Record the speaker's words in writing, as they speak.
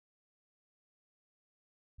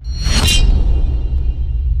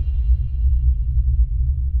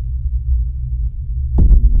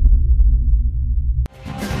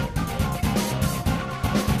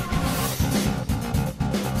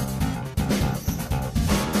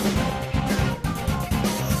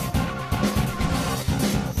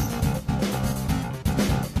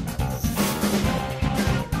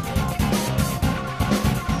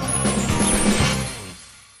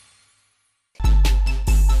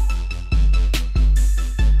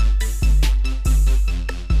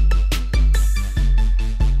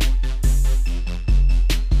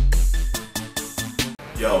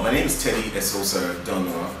Esosa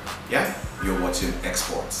Donor. Yeah, you're watching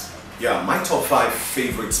Exports. Yeah, my top 5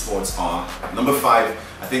 favorite sports are, number 5,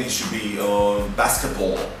 I think it should be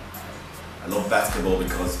basketball. I love basketball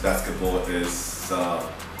because basketball is a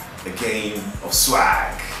game of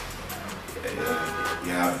swag.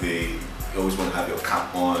 You always want to have your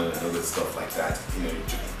cap on and all that stuff like that. You know,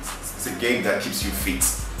 it's a game that keeps you fit.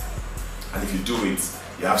 And if you do it,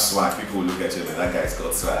 you have swag. People will look at you and that guy's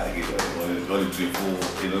got swag. You know, want to dribble,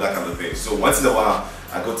 you know, that kind of thing. So once in a while,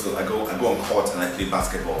 I go on court and I play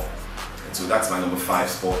basketball. And so that's my number 5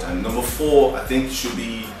 sport. And number 4, I think should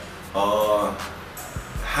be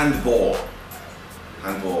handball.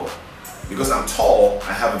 Handball. Because I'm tall,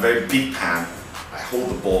 I have a very big palm. I hold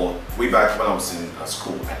the ball. Way back when I was in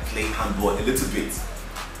school, I played handball a little bit.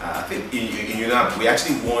 I think in UNAB, we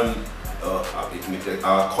actually won.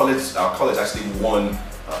 Our college actually won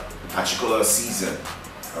a particular season.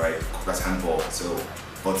 All right, that's handball. So,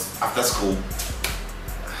 but after school,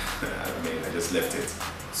 I just left it.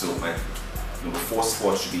 So my number 4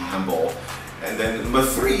 sport should be handball, and then number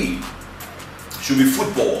 3 should be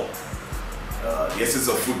football. The essence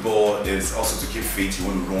of football is also to keep fit. You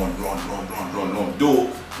want to run.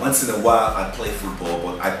 Though once in a while I play football,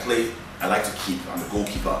 but I like to keep. I'm a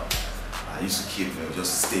goalkeeper. I used to keep, you know,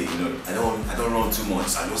 just stay. You know, I don't run too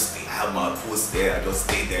much. I just stay. I have my post there. I just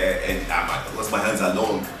stay there, and because my hands are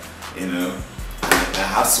long, you know, I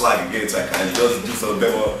have swag again, so I can just do some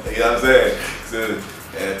demo. You know what I'm saying? So,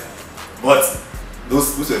 but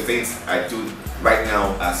those are the things I do right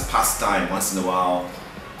now as pastime. Once in a while.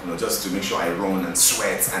 You know, just to make sure I run and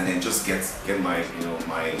sweat and then just get my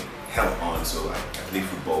my health on. So I play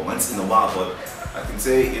football once in a while, but I can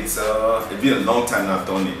say it's been a long time I've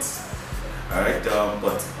done it. All right,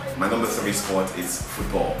 but my number 3 sport is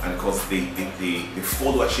football, and because the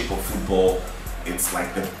followership of football, it's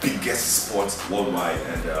like the biggest sport worldwide,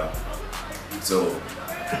 and so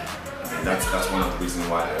I mean that's one of the reasons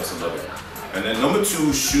why I also love it. And then number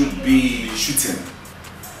 2 should be shooting.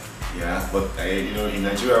 Yeah, but you know, in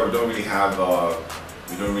Nigeria we don't really have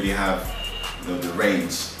you know, the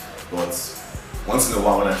range. But once in a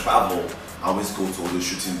while when I travel, I always go to the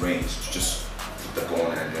shooting range to just put the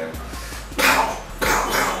gun and then pow,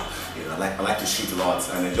 pow, pow. You know, I like to shoot a lot,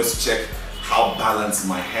 and then just check how balanced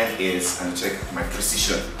my hand is and check my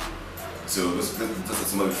precision. So those are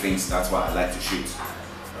some of the things. That's why I like to shoot.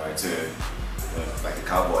 Alright, like a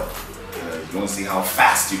cowboy. You want to see how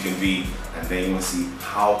fast you can be, and then you want to see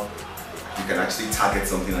how you can actually target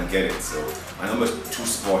something and get it. So my number 2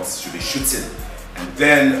 sports should be shooting, and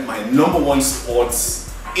then my number 1 sport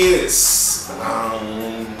is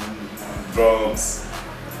drums,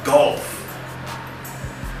 golf.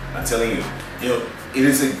 I'm telling you, you know,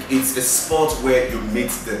 it's a sport where you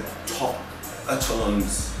meet the top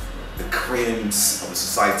echelons, the creams of the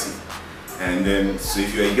society. And then, so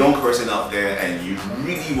if you're a young person out there and you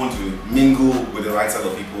really want to mingle with the right side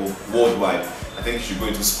of people worldwide, I think you should go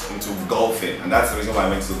into golfing, and that's the reason why I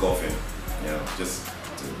went to golfing. You know, just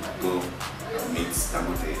to go meet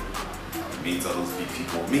Dangote, meet all those big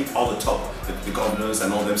people, meet all the top, the governors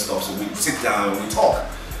and all them stuff. So we sit down and we talk.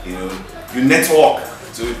 You know, you network.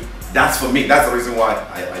 So that's for me. That's the reason why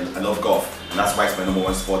I love golf, and that's why it's my number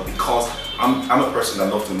 1 sport, because I'm a person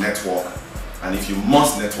that loves to network. And if you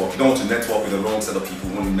must network, you don't want to network with the wrong set of people,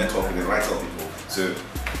 you want to network with the right set of people. So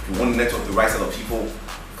if you want to network with the right set of people,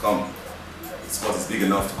 come. The sport is big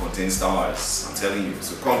enough to contain stars, I'm telling you.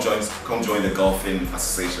 So come join the Golfing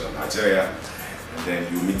Association of Nigeria, and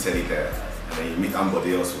then you meet Teddy there, and then you meet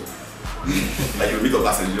Ambode also. Like you meet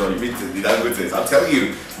Obasanjo, you meet the Dangotes. I'm telling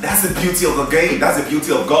you, that's the beauty of the game, that's the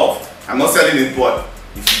beauty of golf. I'm not selling it, but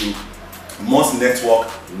if you must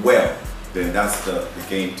network well, then that's the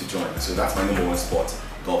game to join. So that's my number 1 sport,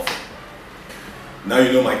 golfing. Now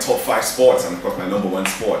you know my top 5 sports, and of course my number 1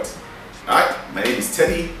 sport. Alright, my name is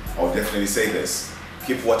Teddy. I'll definitely say this.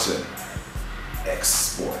 Keep watching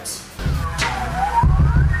Exports.